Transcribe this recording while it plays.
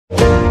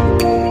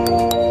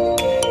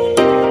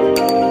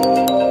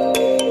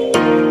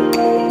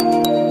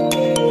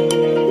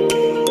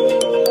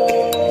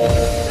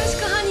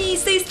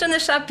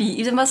Shappi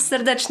i witam was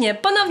serdecznie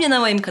ponownie na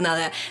moim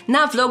kanale,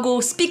 na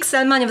vlogu z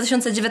Pixelmania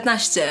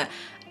 2019.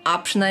 A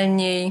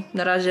przynajmniej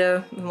na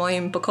razie w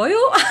moim pokoju.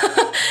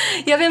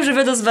 Ja wiem, że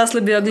wielu z was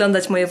lubi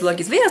oglądać moje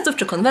vlogi z wyjazdów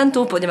czy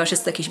konwentu, ponieważ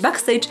jest to jakiś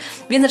backstage,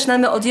 więc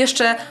zaczynamy od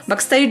jeszcze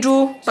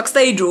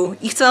backstage'u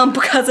i chcę wam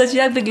pokazać,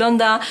 jak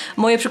wygląda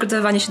moje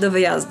przygotowywanie się do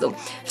wyjazdu.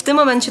 W tym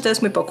momencie to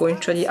jest mój pokój,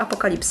 czyli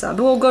apokalipsa.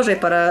 Było gorzej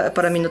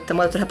parę minut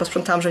temu, ale trochę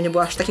posprzątałam, że nie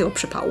było aż takiego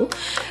przypału.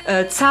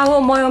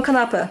 Całą moją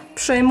kanapę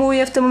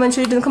przejmuje w tym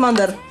momencie jeden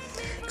komander,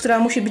 która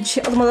musi być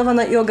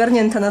odmalowana i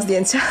ogarnięta na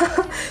zdjęcia.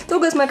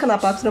 To jest moja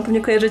kanapa, którą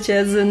pewnie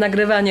kojarzycie z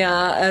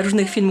nagrywania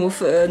różnych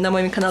filmów na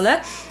moim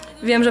kanale.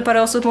 Wiem, że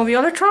parę osób mówi,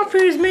 ale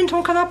Shappi, zmień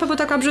tą kanapę, bo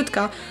taka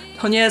brzydka.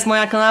 To nie jest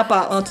moja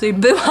kanapa, ona tutaj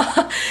była.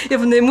 Ja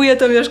wynajmuję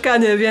to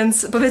mieszkanie,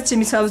 więc powiedzcie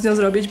mi, co mam z nią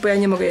zrobić, bo ja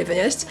nie mogę jej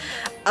wynieść.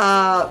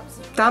 A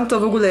tam to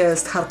w ogóle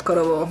jest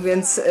hardkorowo,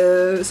 więc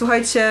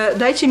słuchajcie,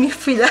 dajcie mi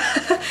chwilę.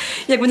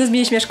 Jak będę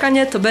zmienić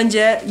mieszkanie, to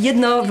będzie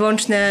jedno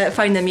wyłączne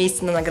fajne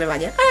miejsce na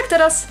nagrywanie. A jak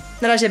teraz?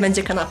 Na razie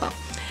będzie kanapa.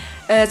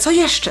 Co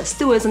jeszcze? Z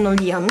tyłu jest ze mną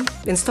Lian,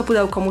 więc to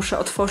pudełko muszę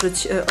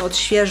otworzyć,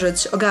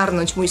 odświeżyć,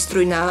 ogarnąć mój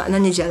strój na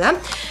niedzielę.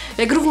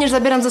 Jak również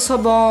zabieram ze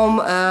sobą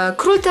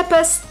Król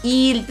Tepes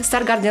i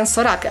Star Guardian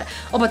Sorakę.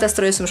 Oba te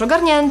stroje są już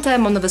ogarnięte,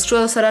 mam nowe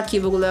skrzydła Soraki,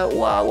 w ogóle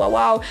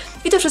wow.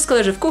 I to wszystko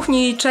leży w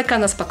kuchni, czeka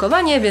na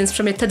spakowanie, więc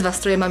przynajmniej te dwa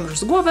stroje mam już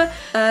z głowy.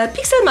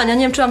 Pixelmania,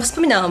 nie wiem, czy wam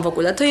wspominałam w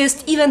ogóle, to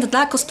jest event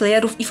dla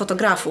cosplayerów i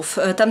fotografów.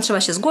 Tam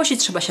trzeba się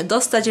zgłosić, trzeba się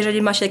dostać,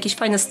 jeżeli ma się jakieś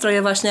fajne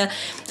stroje właśnie,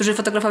 którzy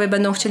fotografowie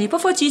będą chcieli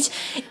pofocić.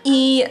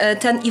 I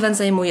ten event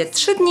zajmuje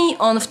 3 dni,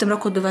 on w tym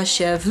roku odbywa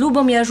się w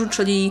Lubomierzu,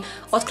 czyli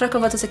od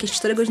Krakowa to jest jakieś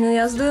 4 godziny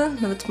jazdy,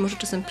 nawet może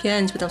czasem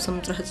 5, bo tam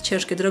są trochę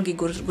ciężkie drogi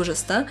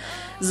górzyste.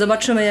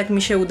 Zobaczymy, jak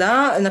mi się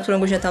uda, na którą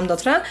godzinę tam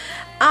dotrę,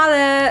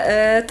 ale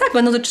tak,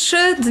 będą to 3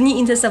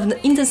 dni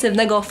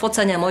intensywnego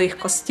focenia moich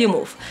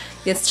kostiumów.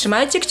 Więc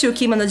trzymajcie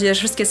kciuki, mam nadzieję, że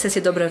wszystkie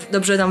sesje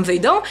dobrze nam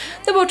wyjdą,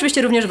 no bo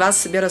oczywiście również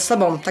was biorę z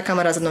sobą, ta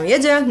kamera ze mną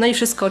jedzie, no i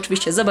wszystko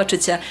oczywiście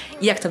zobaczycie,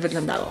 jak to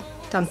wyglądało.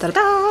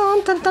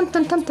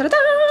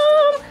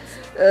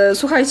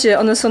 Słuchajcie,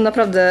 one są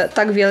naprawdę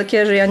tak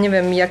wielkie, że ja nie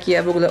wiem, jak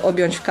je w ogóle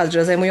objąć w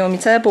kadrze. Zajmują mi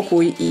cały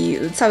pokój i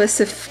cały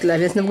syf w tle,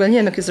 więc w ogóle nie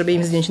wiem, jak zrobię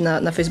im zdjęcie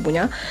na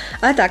Facebooku.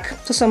 Ale tak,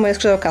 to są moje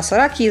skrzydełka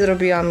Soraki,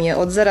 zrobiłam je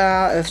od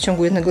zera w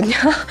ciągu jednego dnia,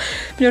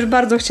 ponieważ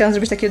bardzo chciałam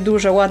zrobić takie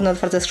duże, ładne,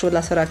 otwarte skrzydła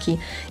dla Soraki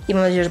i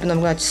mam nadzieję, że będą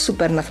wyglądać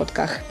super na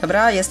fotkach.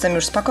 Dobra, jestem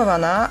już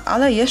spakowana,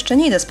 ale jeszcze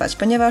nie idę spać,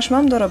 ponieważ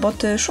mam do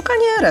roboty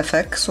szukanie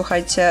refek.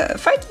 Słuchajcie,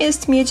 fajnie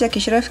jest mieć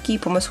jakieś refki,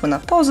 pomysły na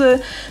pozy,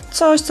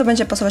 coś, co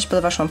będzie pasować pod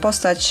waszą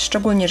postać,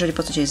 szczególnie jeżeli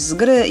postać jest z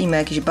gry i ma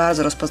jakieś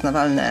bardzo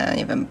rozpoznawalne,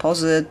 nie wiem,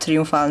 pozy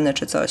triumfalne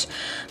czy coś.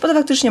 Bo to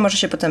faktycznie może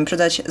się potem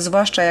przydać,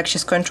 zwłaszcza jak się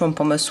skończą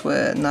pomysły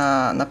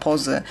na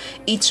pozy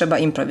i trzeba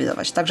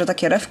improwizować. Także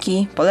takie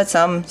refki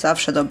polecam,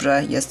 zawsze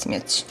dobrze jest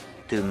mieć.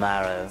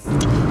 Tomorrow.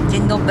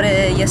 Dzień dobry,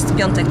 jest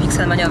piątek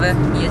pixelmaniowy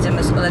i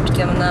jedziemy z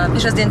Oleczkiem na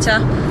pierwsze zdjęcia.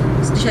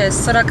 Dzisiaj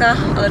jest Soraka.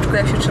 Oleczku,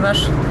 jak się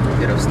trzymasz?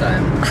 Dopiero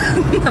wstałem.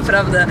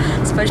 Naprawdę.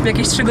 Spaliśmy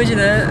jakieś 3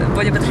 godziny,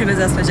 bo nie potrafimy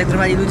zasnąć jak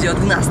normalni ludzie o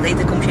 12,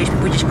 tylko musieliśmy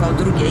pójść koło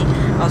 2,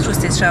 a o 6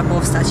 trzeba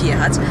było wstać i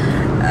jechać.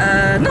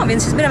 No,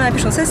 więc się zbieramy na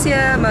pierwszą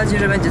sesję. Mam nadzieję,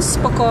 że będzie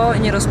spoko,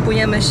 nie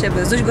rozpłyniemy się, bo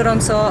jest dość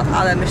gorąco,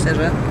 ale myślę,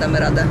 że damy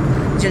radę.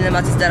 Dzielny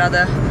Matis da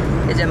radę.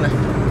 Jedziemy.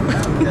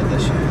 Zgadza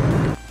się.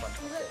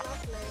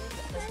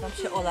 Nazywam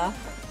się Ola.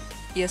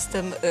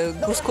 Jestem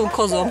górską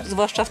kozą,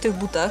 zwłaszcza w tych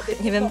butach.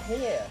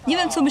 Nie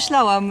wiem co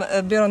myślałam,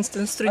 biorąc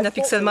ten strój na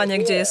Pixelmanie,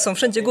 gdzie są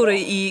wszędzie góry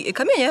i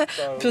kamienie,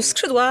 plus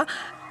skrzydła.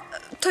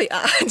 To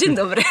ja. Dzień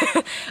dobry.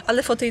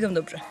 Ale foty idą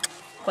dobrze.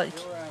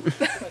 Quality.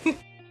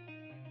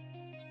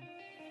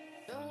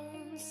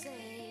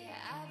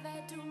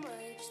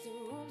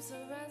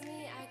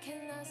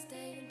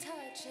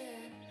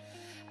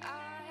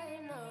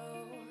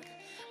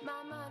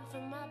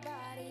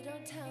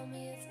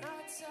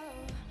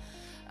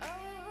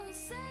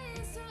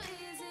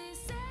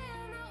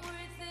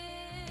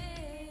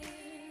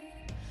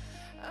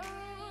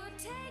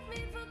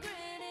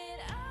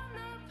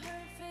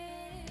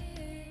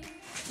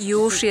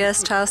 Już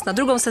jest czas na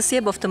drugą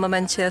sesję, bo w tym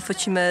momencie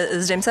focimy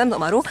z Jamesem do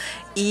Omaru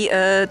i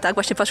tak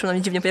właśnie patrzą na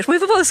mnie dziwnie, ponieważ mówię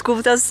po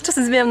polsku, teraz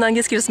czasem zmieniam na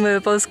angielski, czasem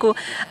mówię po polsku,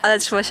 ale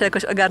trzeba się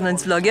jakoś ogarnąć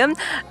z vlogiem.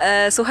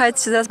 Słuchajcie,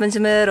 teraz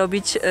będziemy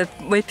robić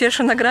moje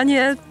pierwsze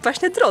nagranie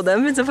właśnie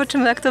dronem, więc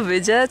zobaczymy, jak to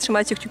wyjdzie.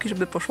 Trzymajcie kciuki,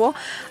 żeby poszło,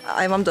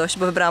 a ja mam dość,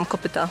 bo wybrałam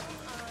kopyta.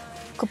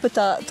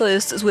 Kopyta to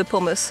jest zły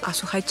pomysł. A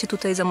słuchajcie,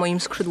 tutaj za moim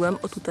skrzydłem,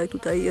 o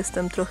tutaj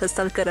jestem trochę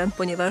stalkerem,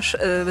 ponieważ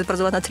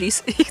bardzo ładna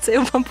tris i chcę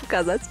ją wam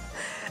pokazać.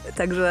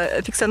 Także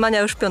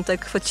Pixelmania już w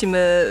piątek,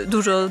 focimy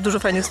dużo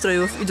fajnych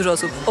strojów i dużo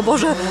osób. O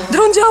Boże,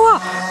 dron działa!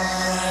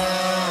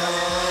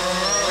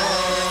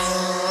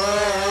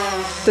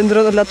 Ten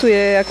dron odlatuje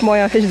jak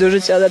moja chęć do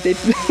życia na tym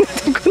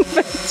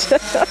konwencie.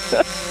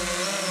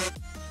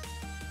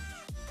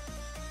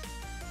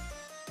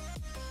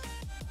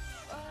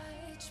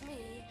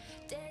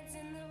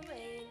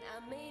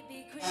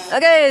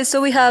 Okay,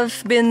 so we have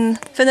been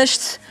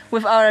finished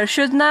with our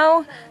shoot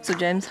now. So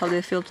James, how do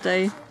you feel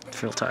today?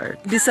 feel tired.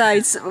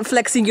 Besides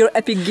flexing your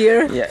epic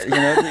gear. Yeah,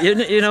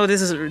 you know,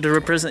 this is the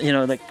represent. You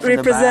know, like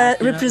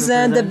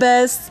represent the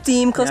best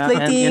team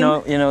cosplay team.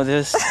 And you know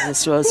this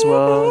as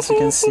well, as you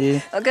can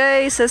see.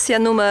 Okay, sesja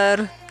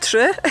numer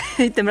 3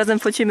 i tym razem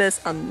focimy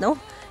z Anną.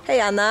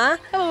 Hey Anna.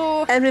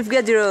 Hello. And with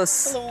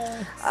Gedros.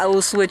 Hello. I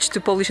will switch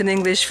to Polish and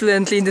English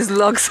fluently in this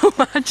vlog so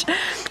much.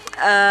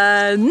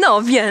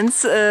 No,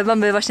 więc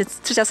mamy właśnie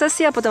trzecia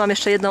sesja, potem mam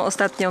jeszcze jedną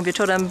ostatnią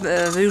wieczorem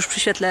już przy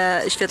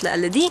świetle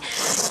LED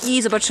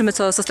i zobaczymy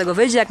co z tego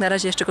wyjdzie. Jak na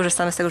razie jeszcze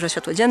korzystamy z tego, że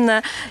światło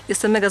dzienne.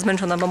 Jestem mega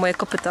zmęczona, bo moje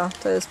kopyta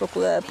to jest w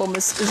ogóle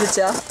pomysł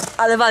życia,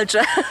 ale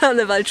walczę,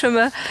 ale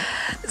walczymy.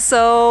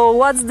 So,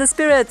 what's the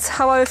spirit?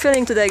 How are you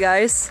feeling today,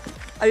 guys?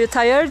 Are you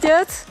tired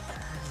yet?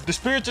 The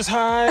spirit is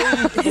high,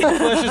 the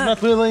flesh is not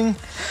willing.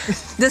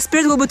 The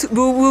spirit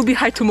will be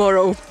high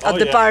tomorrow at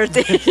the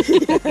party.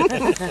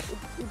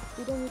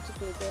 You don't need to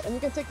do that. And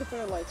you can take the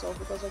fair lights off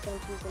because I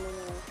can't use them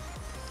anymore.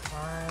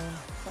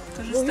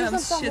 Korzystam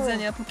z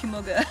siedzenia póki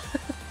mogę.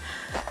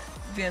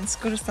 Więc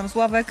korzystam z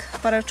ławek w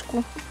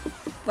pareczku.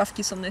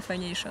 Ławki są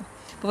najfajniejsze.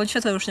 Powoli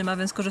światła już nie ma,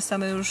 więc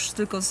korzystamy już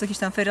tylko z jakichś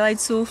tam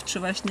fairlightsów, czy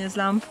właśnie z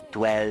lamp.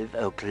 12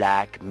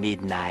 o'clock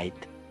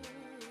midnight.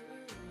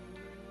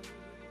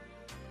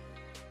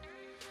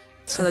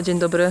 Halo, dzień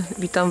dobry.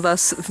 Witam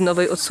Was w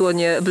nowej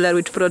odsłonie Blair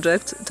Witch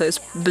Project. To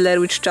jest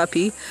Blair Witch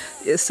Shappi.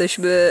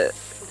 Jesteśmy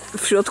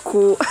w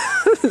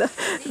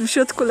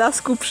środku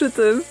lasku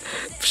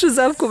przy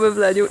zamku we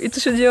Wleniu i tu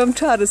się dzieją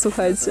czary,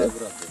 słuchajcie.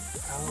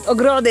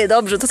 Ogrody,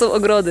 dobrze, to są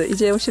ogrody i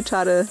dzieją się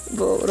czary,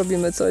 bo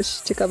robimy coś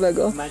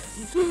ciekawego.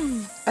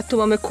 A tu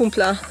mamy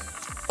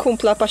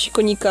kumpla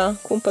pasikonika.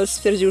 Kumpel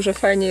stwierdził, że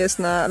fajnie jest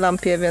na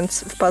lampie,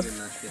 więc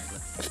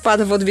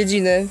wpadł w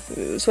odwiedziny.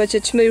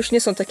 Słuchajcie, ćmy już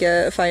nie są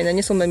takie fajne,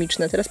 nie są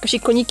memiczne. Teraz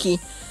pasikoniki.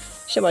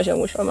 Siema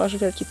ziomuś, o masz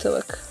wielki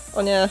tyłek.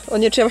 O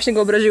nie, czy ja właśnie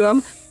go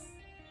obraziłam?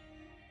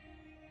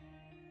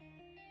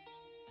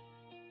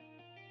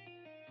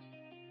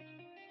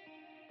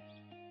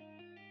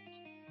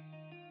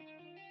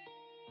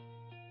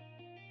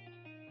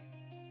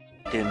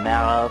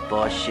 Tomorrow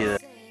for sure.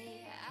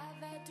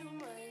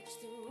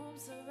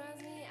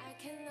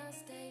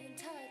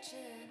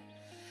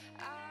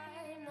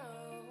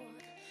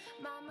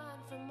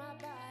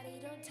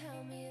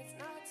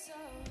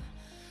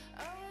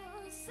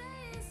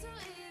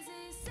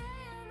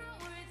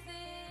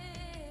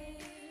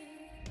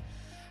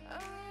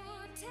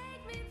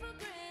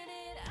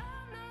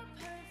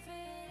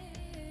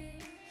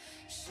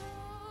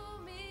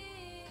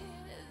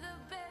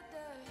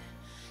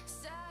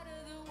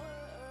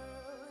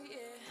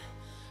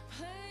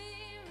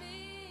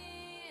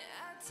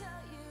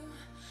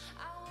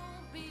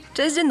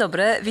 Cześć, dzień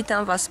dobry,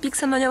 witam Was w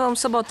Pixelmaniową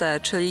sobotę,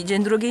 czyli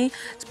dzień drugi.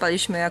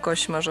 Spaliśmy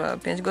jakoś może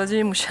 5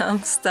 godzin, musiałam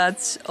wstać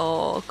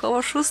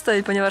około 6,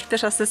 ponieważ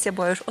pierwsza sesja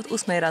była już od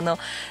 8 rano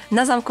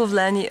na zamku w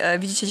Leń.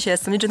 Widzicie, dzisiaj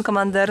jestem Legion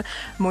Commander,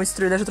 mój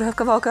strój leży trochę w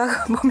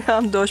kawałkach, bo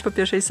miałam dość po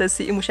pierwszej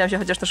sesji i musiałam się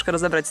chociaż troszkę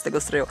rozebrać z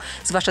tego stroju.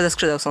 Zwłaszcza ze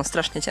skrzydeł, są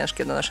strasznie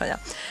ciężkie do noszenia.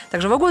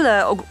 Także w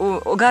ogóle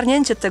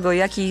ogarnięcie tego,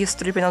 jaki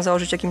strój powinnam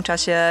założyć w jakim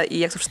czasie i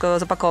jak to wszystko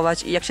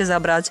zapakować i jak się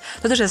zabrać,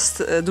 to też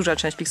jest duża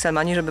część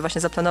Pixelmanii, żeby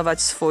właśnie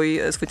zaplanować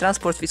swój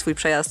transport i swój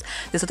przejazd.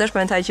 Więc to też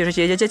pamiętajcie, że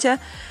jeśli jedziecie,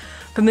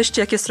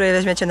 pomyślcie, jakie stroje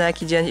weźmiecie na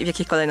jaki dzień i w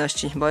jakiej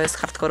kolejności, bo jest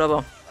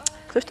hardkorowo.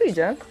 Ktoś tu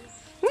idzie?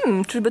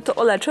 Czyżby to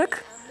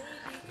Oleczek?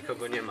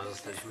 Nikogo nie ma,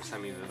 zostaliśmy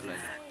sami we Wleniu.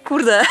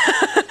 Kurde,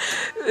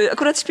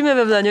 akurat śpimy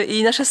we Wleniu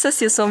i nasze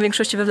sesje są w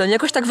większości we Wleniu.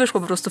 Jakoś tak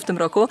wyszło po prostu w tym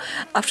roku,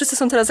 a wszyscy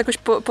są teraz jakoś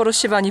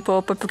porozsiewani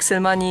po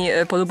Pixelmanii,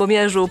 po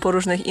Lubomierzu, po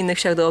różnych innych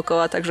wsiach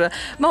dookoła, także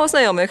mało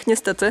znajomych,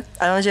 niestety,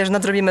 ale mam nadzieję, że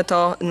nadrobimy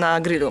to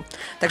na grillu.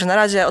 Także na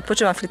razie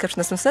odpoczywam chwilkę przed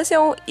następną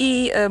sesją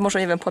i może,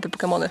 nie wiem, połapię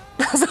Pokemony.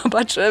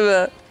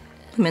 Zobaczymy.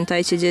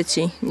 Pamiętajcie,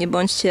 dzieci, nie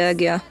bądźcie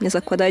jak ja, nie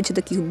zakładajcie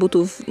takich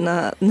butów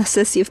na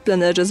sesję w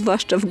plenerze,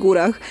 zwłaszcza w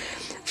górach.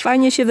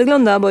 Fajnie się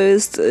wygląda, bo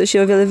jest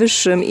się o wiele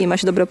wyższym i ma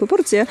się dobre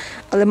proporcje,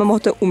 ale mam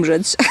ochotę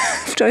umrzeć.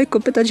 Wczoraj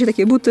kopytać się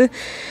takie buty.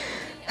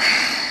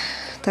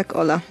 Tak,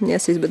 Ola, nie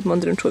jesteś zbyt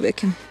mądrym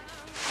człowiekiem.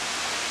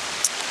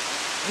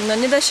 No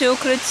nie da się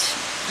ukryć,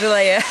 że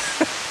leje.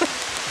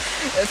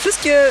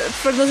 Wszystkie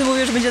prognozy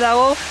mówią, że będzie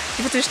lało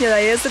i potem już nie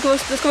leje. Jest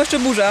tylko jeszcze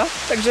burza,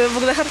 także w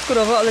ogóle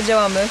hardkorowo, ale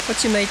działamy.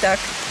 Chodzimy i tak.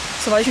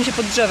 Schowaliśmy się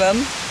pod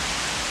drzewem.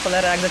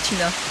 Cholera, jak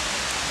zacina.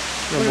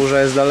 No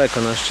burza jest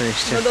daleko na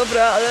szczęście. No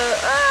dobra, ale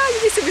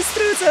nie chcę być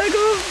strój całego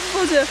w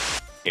wodzie.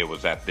 It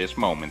was at this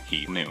moment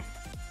he knew.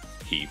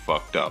 He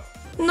fucked up.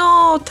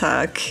 No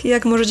tak,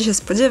 jak możecie się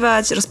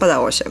spodziewać,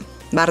 rozpadało się.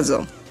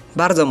 Bardzo,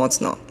 bardzo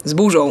mocno. Z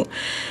burzą.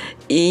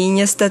 I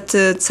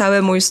niestety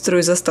cały mój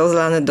strój został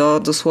zlany do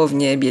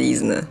dosłownie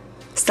bielizny.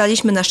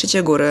 Staliśmy na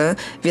szczycie góry,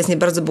 więc nie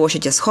bardzo było się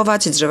gdzie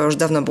schować, drzewa już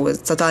dawno były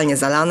totalnie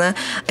zalane,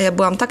 a ja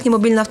byłam tak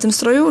niemobilna w tym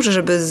stroju, że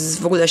żeby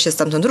w ogóle się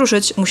stamtąd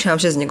ruszyć, musiałam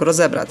się z niego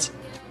rozebrać.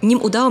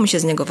 Nim udało mi się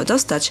z niego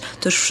wydostać,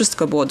 to już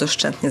wszystko było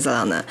doszczętnie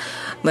zalane.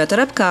 Moja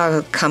torebka,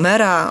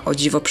 kamera o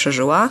dziwo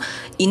przeżyła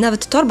i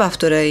nawet torba, w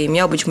której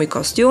miał być mój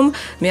kostium,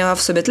 miała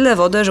w sobie tyle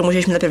wody, że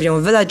musieliśmy najpierw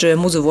ją wylać, żeby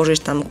móc włożyć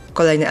tam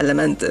kolejne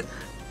elementy.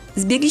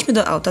 Zbiegliśmy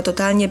do auta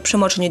totalnie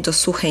przemoczeni do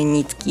suchej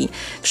nitki.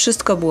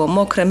 Wszystko było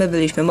mokre, my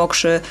byliśmy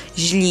mokrzy,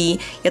 źli.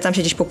 Ja tam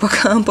się gdzieś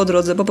popłakałam po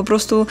drodze, bo po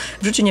prostu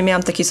w życiu nie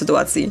miałam takiej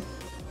sytuacji.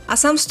 A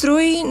sam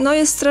strój, no,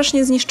 jest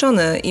strasznie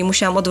zniszczony i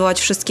musiałam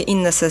odwołać wszystkie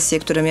inne sesje,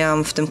 które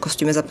miałam w tym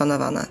kostiumie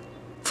zaplanowane.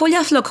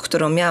 Folia flok,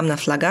 którą miałam na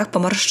flagach,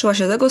 pomarszczyła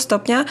się do tego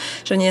stopnia,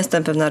 że nie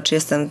jestem pewna, czy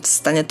jestem w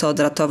stanie to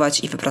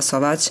odratować i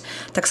wyprasować.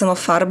 Tak samo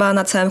farba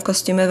na całym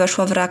kostiumie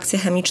weszła w reakcję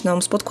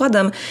chemiczną z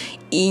podkładem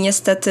i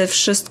niestety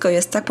wszystko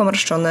jest tak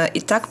pomarszczone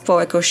i tak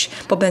jakoś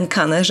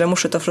pobękane, że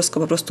muszę to wszystko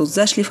po prostu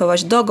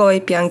zeszlifować do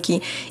gołej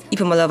pianki i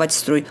pomalować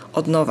strój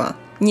od nowa.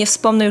 Nie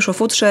wspomnę już o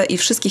futrze i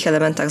wszystkich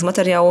elementach z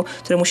materiału,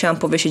 które musiałam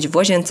powiesić w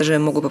łazience, żeby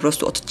mogły po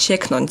prostu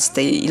odcieknąć z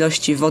tej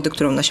ilości wody,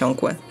 którą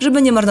nasiąkły.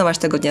 Żeby nie marnować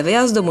tego dnia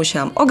wyjazdu,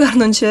 musiałam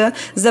ogarnąć się,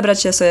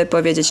 zebrać się sobie,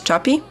 powiedzieć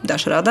Shappi,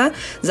 dasz radę,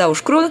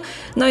 załóż król,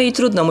 no i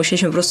trudno,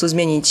 musieliśmy po prostu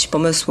zmienić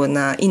pomysły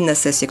na inne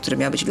sesje, które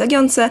miały być w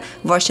Legionce,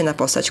 właśnie na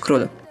postać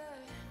król.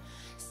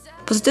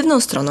 Pozytywną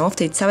stroną w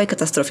tej całej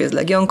katastrofie z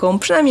Legionką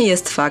przynajmniej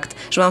jest fakt,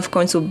 że mam w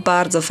końcu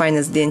bardzo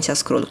fajne zdjęcia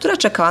z król, która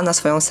czekała na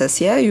swoją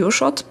sesję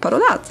już od paru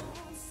lat.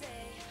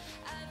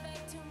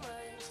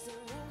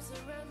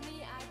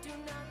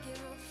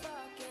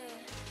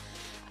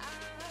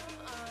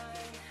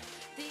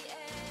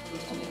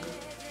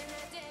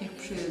 Niech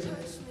przyjedzie.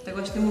 Tak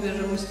właśnie mówię,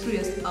 że mój strój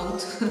jest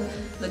out.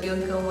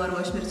 Legionka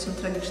umarła śmiercią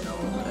tragiczną.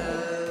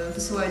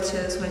 Słuchajcie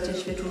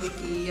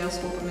świeczuszki,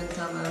 jasło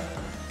pamiętamy.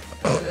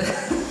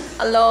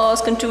 Allo,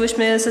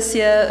 skończyłyśmy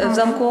sesję w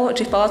zamku,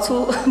 czyli w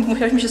pałacu.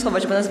 Musiałyśmy się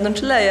schować, bo na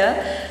zewnątrz leje,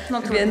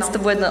 no więc to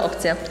była jedna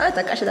opcja. Ale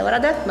tak, Asia dała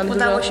radę. Mamy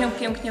Udało dużo... się,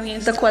 pięknie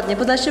jest. Dokładnie.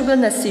 Podałaś się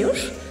Nessie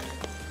już?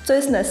 Co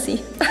jest Nessie?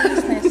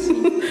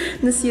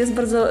 Nessie jest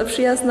bardzo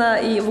przyjazna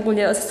i w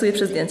ogóle asystuje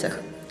przy zdjęciach.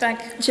 Tak.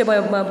 Dzisiaj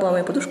była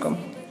moją poduszką.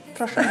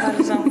 Proszę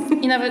bardzo.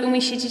 I nawet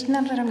umie siedzieć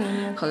na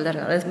ramieniu.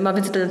 Cholera, ale ma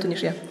więcej talentu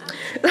niż ja.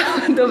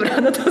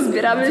 Dobra, no to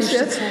zbieramy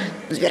się.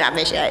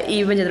 Zbieramy się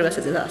i będzie druga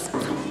sesja zaraz.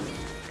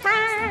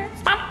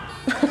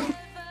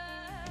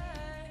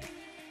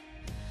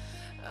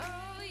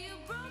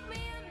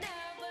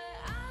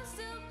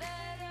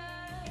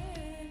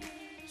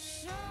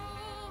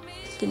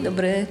 Dzień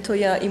dobry, to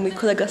ja i mój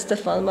kolega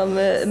Stefan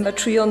mamy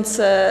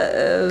meczujące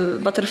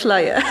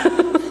butterfly'e.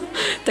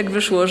 Tak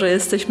wyszło, że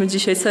jesteśmy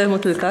dzisiaj całe w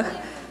motylkach.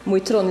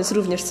 Mój tron jest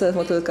również cały w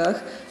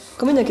motylkach.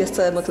 Kominek jest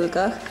cały w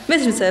motylkach. My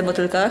jesteśmy cały w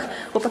motylkach.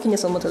 Chłopaki nie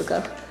są w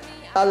motylkach,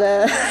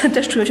 ale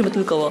też czują się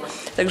motylkowo.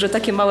 Także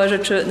takie małe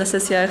rzeczy na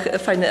sesjach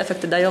fajne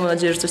efekty dają. Mam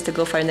nadzieję, że coś z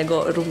tego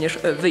fajnego również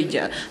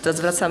wyjdzie. Teraz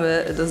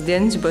wracamy do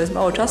zdjęć, bo jest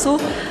mało czasu.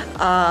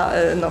 A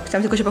no,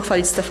 chciałam tylko się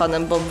pochwalić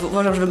Stefanem, bo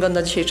uważam, że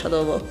wygląda dzisiaj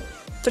czadowo.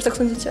 Też tak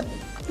sądzicie?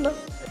 No.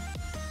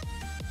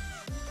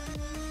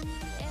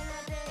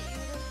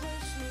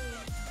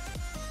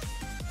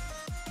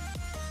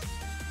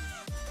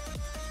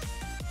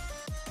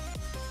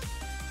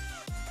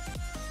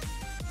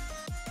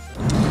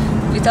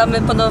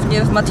 Witamy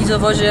ponownie w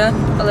Matizowozie.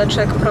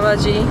 Oleczek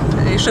prowadzi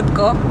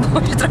szybko,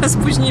 bo się trochę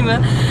spóźnimy,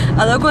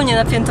 ale ogólnie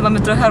napięty mamy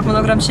trochę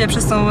harmonogram dzisiaj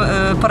przez tą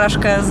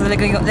porażkę z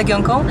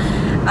Legionką,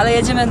 ale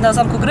jedziemy na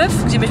Zamku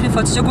Gryf, gdzie mieliśmy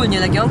fotić ogólnie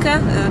Legionkę,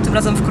 tym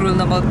razem w Król,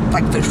 no bo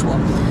tak wyszło.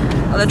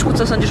 Oleczku,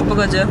 co sądzisz o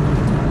pogodzie?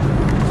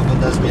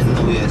 Pogoda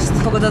zmienną jest.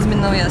 Pogoda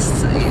zmienną jest.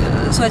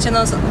 Słuchajcie, no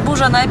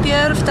burza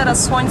najpierw,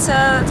 teraz słońce,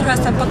 trochę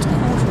jestem pod...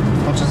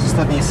 Podczas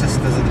ostatniej sesji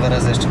to ze 2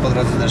 razy jeszcze po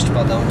drodze deszcz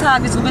padał.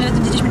 Tak, więc w ogóle nie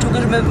wiedzieliśmy, czy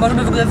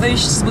możemy w ogóle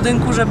wyjść z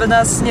budynku, żeby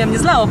nas, nie wiem, nie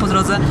zlało po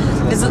drodze.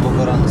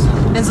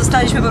 Więc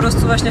zostaliśmy po prostu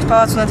właśnie w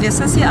pałacu na 2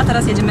 sesje, a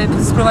teraz jedziemy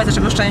spróbować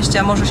naszego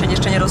szczęścia. Może się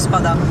jeszcze nie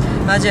rozpada.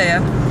 Mam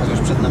nadzieję.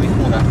 Chociaż przed nami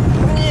chmura.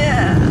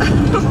 Nie!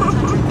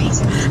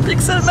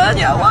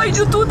 Pixelmania, why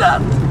you do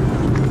that?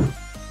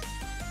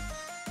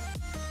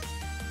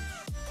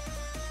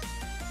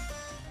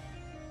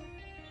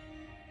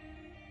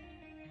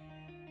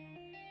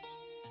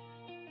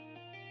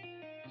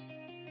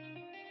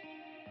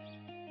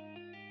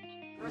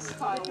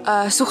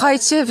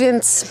 Słuchajcie,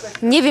 więc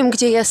nie wiem,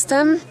 gdzie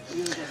jestem.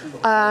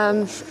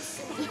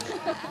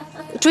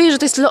 Czuję, że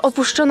to jest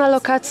opuszczona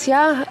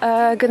lokacja.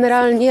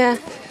 Generalnie...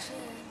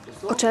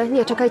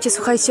 Nie, czekajcie,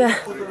 słuchajcie.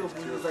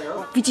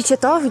 Widzicie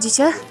to?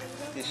 Widzicie?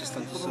 Ja się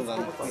stąd usuwam.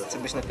 Chcę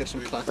być na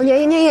pierwszym planie. O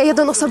nie,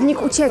 jeden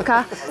osobnik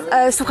ucieka.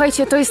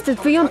 Słuchajcie, to jest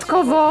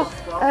wyjątkowo...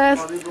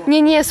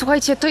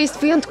 słuchajcie, to jest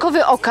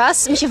wyjątkowy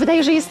okaz. Mi się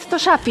wydaje, że jest to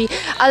Shappi,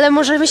 ale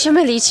możemy się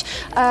mylić.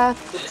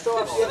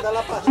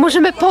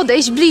 Możemy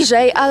podejść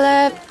bliżej,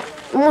 ale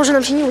może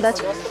nam się nie udać.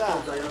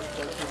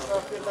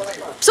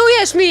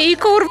 Psujesz mi,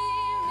 kurwa!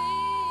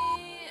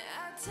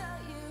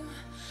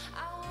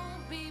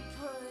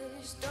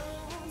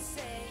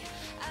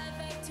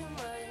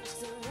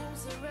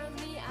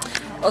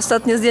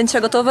 Ostatnie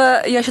zdjęcia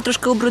gotowe. Ja się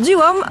troszkę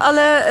ubrudziłam,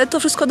 ale to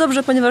wszystko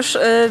dobrze, ponieważ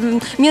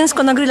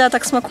mięsko na grilla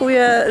tak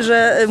smakuje,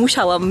 że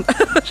musiałam.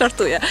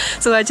 Żartuję.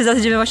 Słuchajcie, zaraz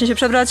idziemy właśnie się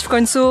przebrać w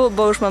końcu,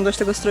 bo już mam dość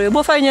tego stroju.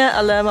 Było fajnie,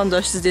 ale mam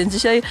dość zdjęć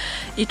dzisiaj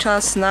i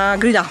czas na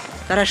grilla.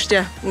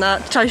 Nareszcie. Na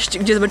część,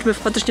 gdzie zobaczymy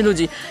faktycznie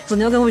ludzi.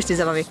 Nie mogę mówić tej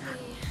zabawie.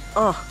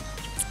 O,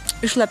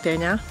 już lepiej,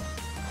 nie?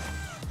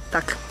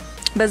 Tak.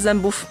 Bez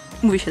zębów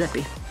mówi się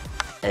lepiej.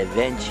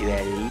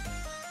 Eventually.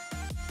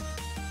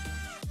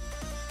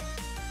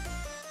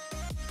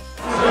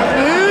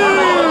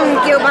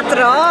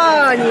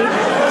 Kiełbatroni!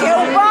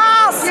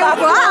 Kiełbasa!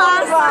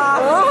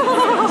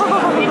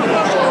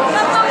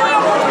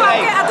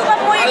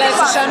 Ale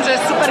słyszałem, że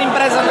jest super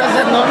impreza na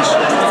zewnątrz.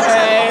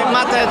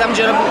 Matę tam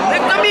gdzie robią.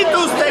 Jak na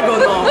mitu z tego,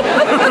 no!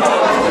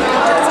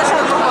 Chcesz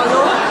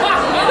alkoholu?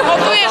 O,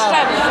 tu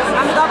jeszcze!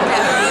 Mam dobre.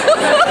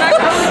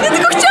 Ja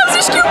tylko chciałam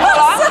zjeść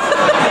kiełbasę!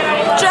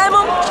 Czemu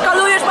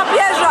szkalujesz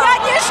papieża? Ja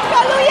nie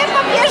szkaluję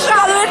papieża!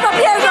 Szkalujesz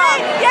papieża!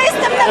 Ja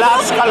jestem na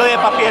Las szkaluje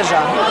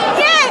papieża.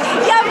 Nie!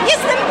 Ja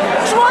jestem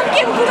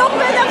członkiem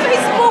grupy na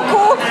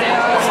Facebooku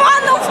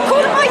fanów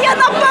kurwa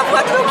Jana Pawła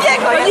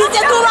II!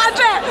 Nic nie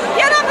tłumaczę!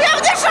 Ja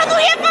naprawdę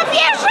szanuję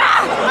papieża!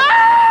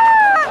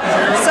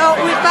 So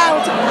we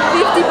found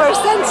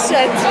 50%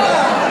 shit.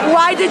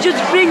 Why did you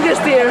bring this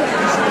here?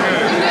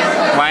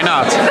 Why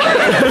not?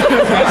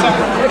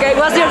 Okay,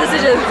 what's your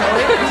decision?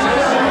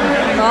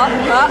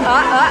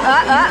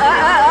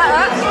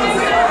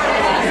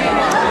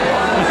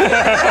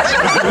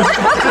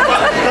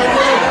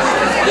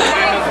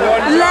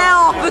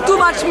 Leo,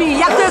 wytłumacz mi,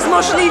 jak to jest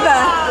możliwe?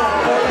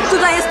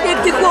 Tutaj jest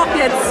piękny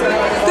chłopiec,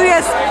 tu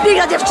jest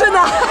piękna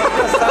dziewczyna.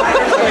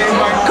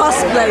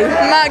 Cosplay.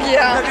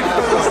 Magia!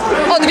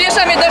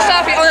 Odwieszam je do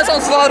szafy, one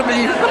są z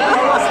Worbli.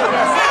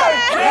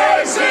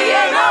 Niech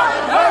żyje nam!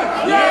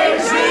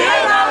 Niech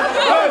żyje nam!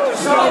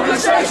 Znowu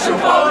sześciu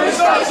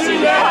pomyślności,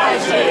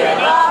 niech żyje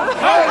nam!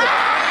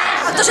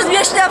 A to się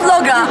zmieści na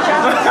vloga!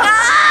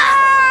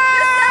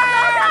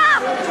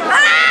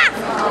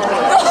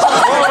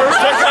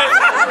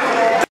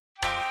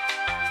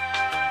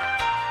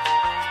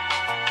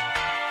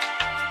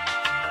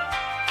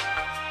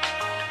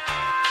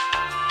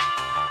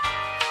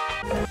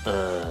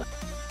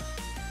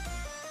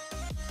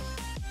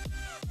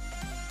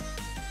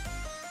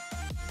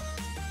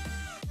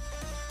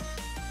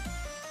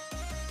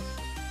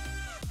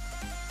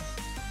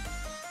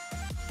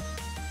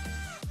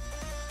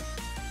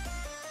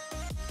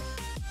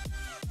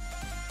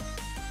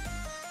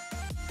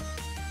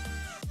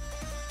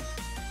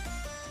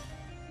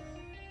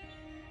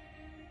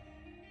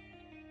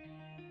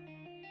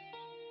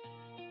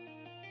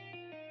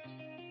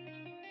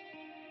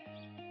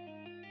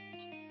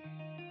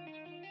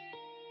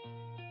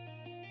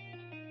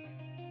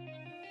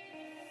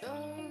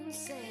 Don't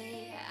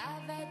say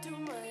I've had too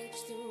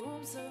much. The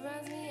room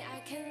surrounds me, I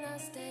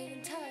cannot stay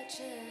in touch.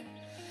 And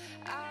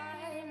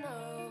I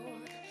know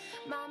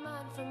my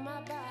mind from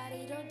my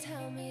body. Don't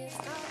tell me it's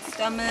not.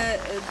 Witamy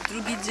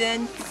drugi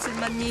dzień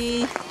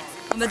Pixelmanii.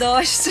 Mamy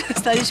dość.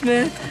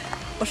 Staliśmy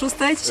o 6,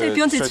 dzisiaj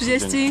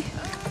 5:30.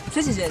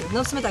 Trzeci dzień,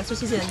 no w sumie tak,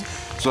 trzeci dzień.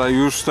 Że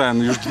już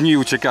dni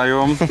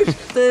uciekają.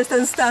 To jest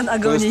ten stan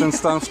agonii. To jest ten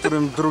stan, w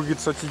którym drugi,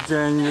 trzeci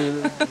dzień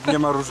nie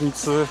ma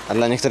różnicy. A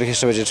dla niektórych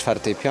jeszcze będzie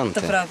 4. i 5.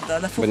 To prawda,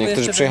 na Bo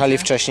niektórzy przyjechali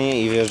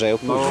wcześniej i wjeżdżają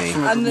później.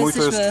 A my mój to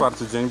jesteśmy... jest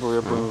 4. dzień, bo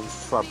ja byłem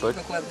w czwartek.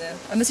 Dokładnie.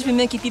 A my jesteśmy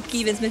miękkie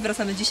pipki, więc my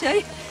wracamy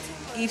dzisiaj.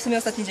 I w sumie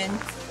ostatni dzień,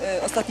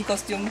 ostatni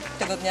kostium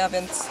tego dnia,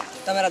 więc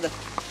damy radę.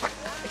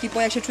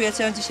 Ekipo, jak się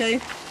czujecie dzisiaj?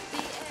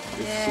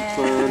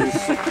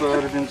 Jest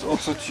super, więc o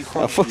co ci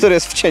chodzi? A futur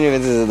jest w cieniu,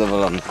 więc jest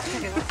zadowolony.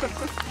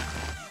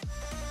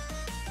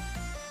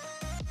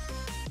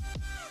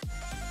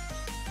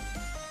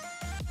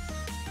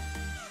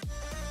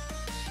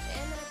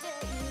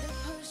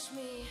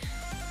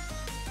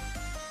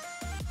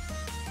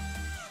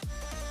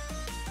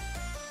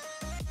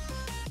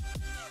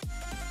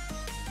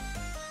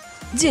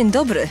 Dzień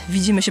dobry,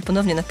 widzimy się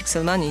ponownie na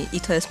Pixelmanii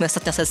i to jest moja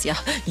ostatnia sesja.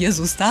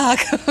 Jezus, tak!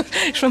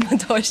 Już mamy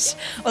dość.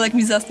 Olek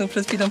mi zasnął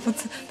przed chwilą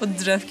pod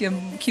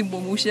drzewkiem, kimło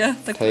mu się.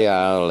 Tak, to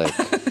ja, Olek.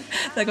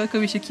 Tak,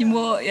 Olkowi się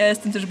kimło, ja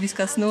jestem też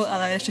bliska snu,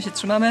 ale jeszcze się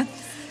trzymamy.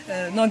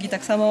 Nogi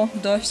tak samo,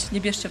 dość,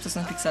 nie bierzcie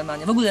obcasów na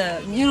Pixelmanie. W ogóle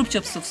nie róbcie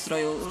obcasów w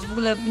stroju, w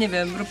ogóle, nie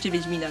wiem, róbcie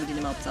Wiedźmina, gdzie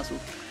nie ma obcasów.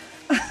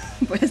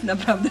 Bo jest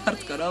naprawdę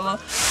hardkorowo.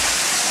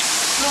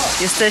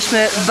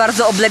 Jesteśmy w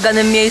bardzo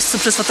obleganym miejscu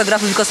przez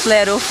fotografów i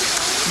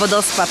cosplayerów.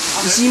 Wodospad,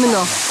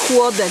 zimno,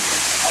 chłodek,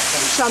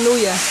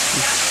 szanuję.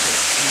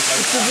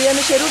 I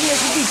próbujemy się również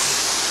bić.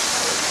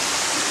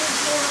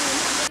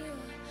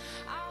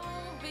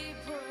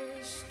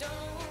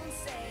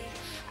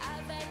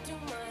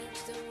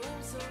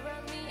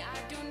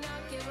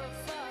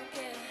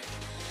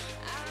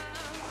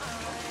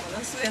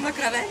 Balansuję na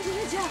krawędzi,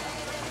 wiedziałam.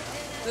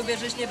 Lubię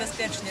żyć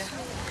niebezpiecznie.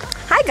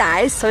 Hi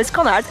guys, so it's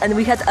Conrad and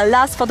we had a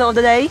last photo of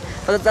the day,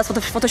 last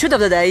photo shoot of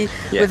the day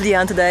with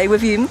Leon today,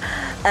 with him.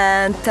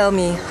 And tell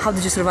me, how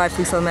did you survive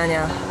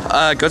Pixelmania?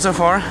 Good so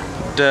far.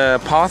 The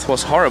path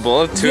was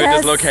horrible to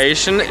this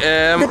location.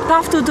 The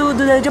path to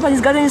the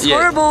Japanese garden is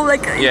horrible,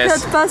 like you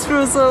can't pass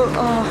through, so...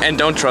 Oh. And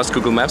don't trust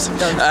Google Maps.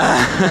 Don't.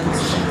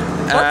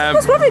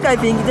 What's perfect, I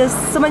think. There's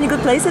so many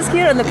good places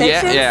here and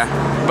locations. Yeah.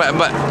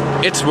 But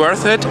it's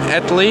worth it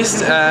at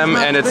least,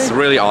 and it's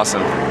really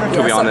awesome,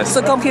 to be honest.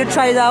 So come here,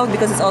 try it out,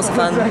 because it's also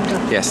fun.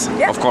 Yes,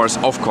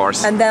 of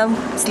course. And then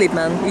sleep,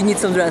 man. You need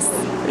some rest.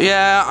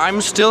 Yeah,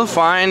 I'm still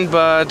fine,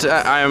 but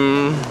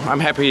I'm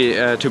happy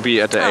to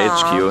be at the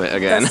HQ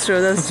again. That's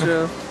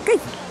true. Okay.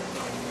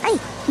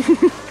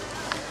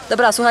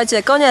 Dobra,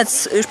 słuchajcie,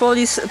 koniec. Już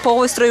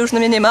połowy stroju już na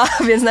mnie nie ma,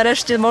 więc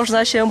nareszcie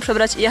można się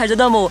przebrać i jechać do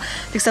domu.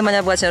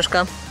 Pixelmania była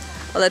ciężka.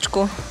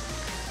 Oleczku.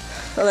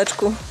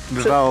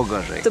 Bywało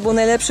gorzej. To był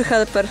najlepszy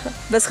helper.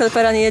 Bez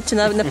helpera nie jedźcie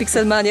na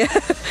Pixelmanię,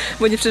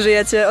 bo nie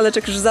przeżyjecie.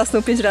 Oleczek już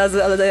zasnął 5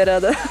 razy, ale daje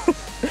radę.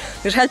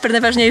 Już helper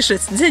najważniejszy.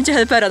 Zdjęcie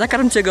helpera,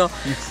 nakarmcie go.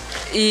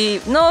 I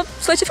no,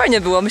 słuchajcie,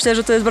 fajnie było. Myślę,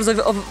 że to jest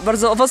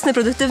bardzo owocny,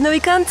 produktywny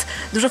weekend.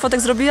 Dużo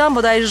fotek zrobiłam,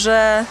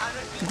 bodajże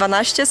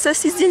 12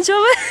 sesji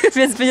zdjęciowych,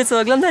 więc będzie co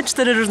oglądać,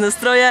 4 różne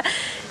stroje.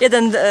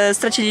 Jeden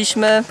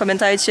straciliśmy,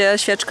 pamiętajcie,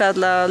 świeczka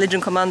dla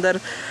Legion Commander,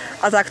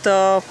 a tak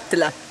to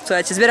tyle.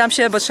 Słuchajcie, zbieram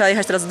się, bo trzeba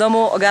jechać teraz do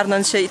domu,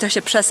 ogarnąć się i to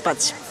się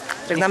przespać.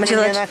 Żegnamy się,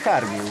 nie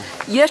nakarmił.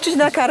 Jeszcze się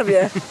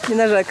nakarmię, nie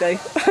narzekaj.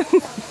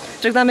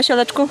 Żegnamy się,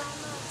 Oleczku.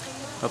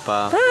 Pa,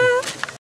 pa. Pa.